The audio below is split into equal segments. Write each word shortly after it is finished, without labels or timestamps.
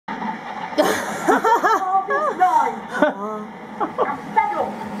You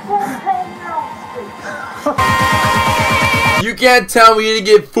can't tell me you didn't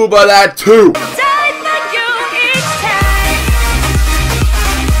get fooled by that too.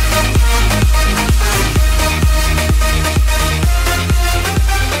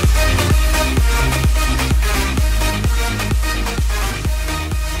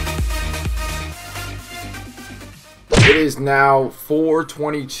 It is now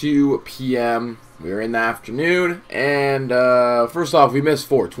 4:22 p.m. We're in the afternoon, and first off, we missed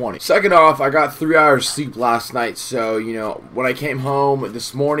 4:20. Second off, I got 3 hours sleep last night, so, you know, when I came home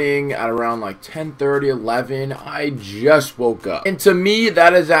this morning at around like 10:30, 11, I just woke up. And to me,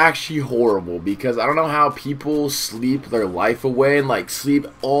 that is actually horrible, because I don't know how people sleep their life away and, like, sleep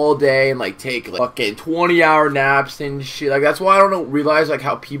all day and, like, take, like, fucking 20-hour naps and shit. Like, that's why I don't realize, like,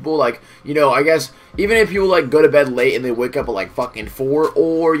 how people, like, you know, I guess, even if people, like, go to bed late and they wake up at, like, fucking 4,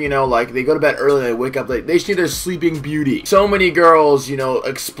 or, you know, like, they go to bed early and they wake up late, they just need their sleeping beauty. So many girls, you know,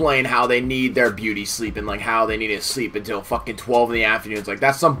 explain how they need their beauty sleep and, like, how they need to sleep until fucking 12 in the afternoon. It's like,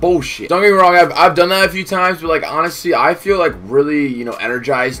 that's some bullshit. Don't get me wrong, I've done that a few times, but, like, honestly, I feel, like, really, you know,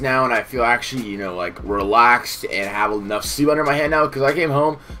 energized now, and I feel actually, you know, like, relaxed and have enough sleep under my hand now, because I came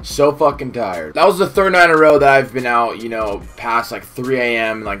home so fucking tired. That was the third night in a row that I've been out, you know, past, like, 3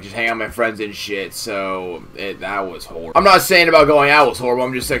 a.m. and, like, just hanging out with my friends and shit. So that was horrible. I'm not saying about going out was horrible.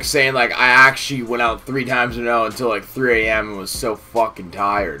 I'm just like saying like I actually went out 3 times in a row until like 3 a.m. and was so fucking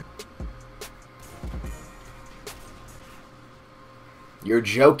tired. You're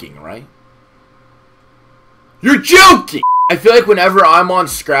joking, right? You're joking! I feel like whenever I'm on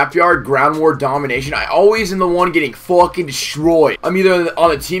Scrapyard Ground War Domination, I always am the one getting fucking destroyed. I'm either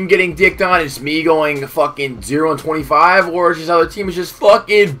on the team getting dicked on, it's me going fucking 0-25, or it's just how the team is just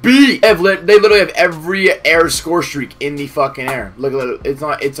fucking beat. They literally have every air score streak in the fucking air. Look at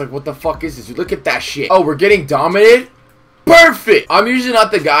it. It's like, what the fuck is this? Look at that shit. Oh, we're getting dominated? Perfect! I'm usually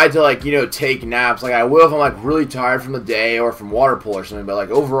not the guy to, like, you know, take naps. Like, I will if I'm, like, really tired from the day or from water polo or something. But,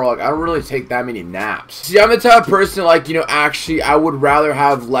 like, overall, like, I don't really take that many naps. See, I'm the type of person, like, you know, actually, I would rather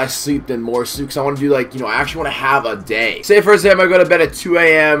have less sleep than more sleep. Because I want to do, like, you know, I actually want to have a day. Say, for example, I go to bed at 2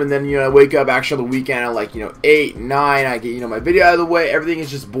 a.m. and then, you know, I wake up actually on the weekend at, like, you know, 8, 9. I get, you know, my video out of the way. Everything is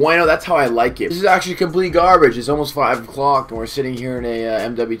just bueno. That's how I like it. This is actually complete garbage. It's almost 5 o'clock and we're sitting here in a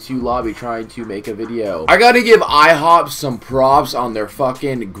MW2 lobby trying to make a video. I gotta give IHOP some props on their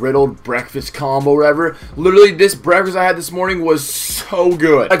fucking griddled breakfast combo, whatever. Literally, this breakfast I had this morning was so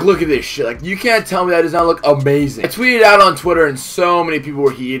good. Like, look at this shit. Like, you can't tell me that does not look amazing. I tweeted out on Twitter, and so many people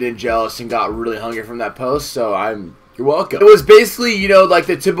were heated and jealous and got really hungry from that post, so you're welcome. It was basically, you know, like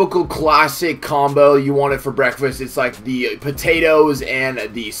the typical classic combo you wanted for breakfast. It's like the potatoes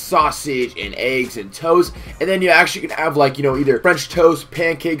and the sausage and eggs and toast. And then you actually can have, like, you know, either French toast,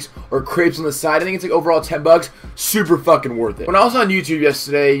 pancakes, or crepes on the side. I think it's like overall $10. Super fucking worth it. When I was on YouTube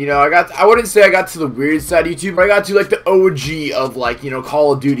yesterday, you know, I wouldn't say I got to the weird side of YouTube, but I got to like the OG of, like, you know,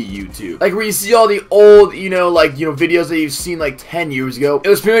 Call of Duty YouTube. Like where you see all the old, you know, like, you know, videos that you've seen like 10 years ago.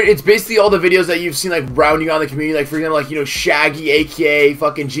 It's basically all the videos that you've seen like rounding on the community, like for example, like, you know, Shaggy, aka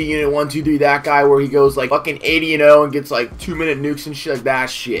fucking G-Unit 123, that guy where he goes like fucking 80-0 and gets like 2-minute nukes and shit like that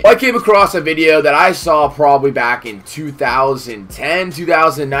shit. Well, I came across a video that I saw probably back in 2010,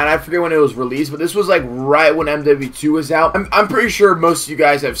 2009, I forget when it was released, but this was like right when MW2 was out. I'm pretty sure most of you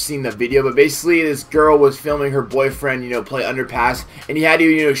guys have seen the video, but basically this girl was filming her boyfriend, you know, play Underpass, and he had to,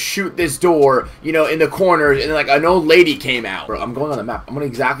 you know, shoot this door, you know, in the corners, and then like an old lady came out. Bro, I'm going on the map. I'm gonna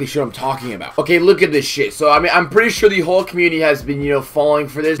exactly show what I'm talking about. Okay, look at this shit. So, I mean, I'm pretty sure the whole community has been, you know, falling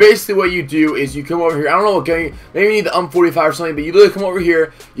for this. Basically, what you do is you come over here. I don't know what game, maybe you need the 45 or something, but you literally come over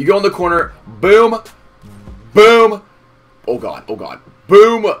here, you go in the corner, boom, boom, oh god,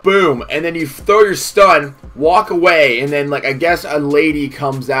 boom, boom, and then you throw your stun, walk away, and then, like, I guess a lady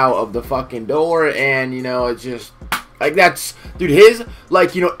comes out of the fucking door, and, you know, it's just, like, that's, dude, his,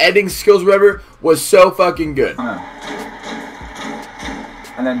 like, you know, editing skills, whatever, was so fucking good.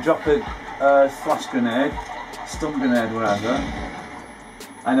 And then drop a flash grenade, stun grenade, whatever,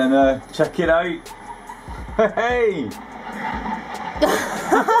 and then check it out. Hey!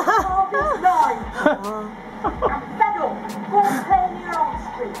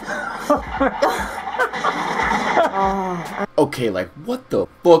 Okay, like, what the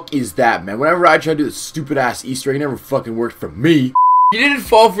fuck is that, man? Whenever I try to do this stupid ass Easter egg, it never fucking worked for me. If you didn't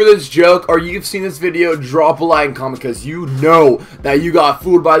fall for this joke or you've seen this video, drop a like and comment because you know that you got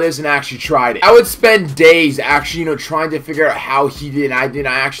fooled by this and actually tried it. I would spend days actually, trying to figure out how he did and I didn't.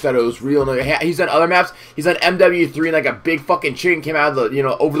 I actually thought it was real. He's done other maps. He's done MW3 and like a big fucking chicken came out of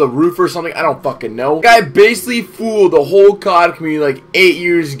the, over the roof or something. I don't fucking know. The guy basically fooled the whole COD community like 8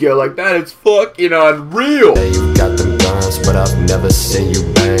 years ago. Like, that is fucking unreal. Say you got them guns, but I've never seen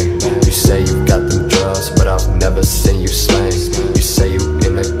you bang. You say you got them drugs, but I've never seen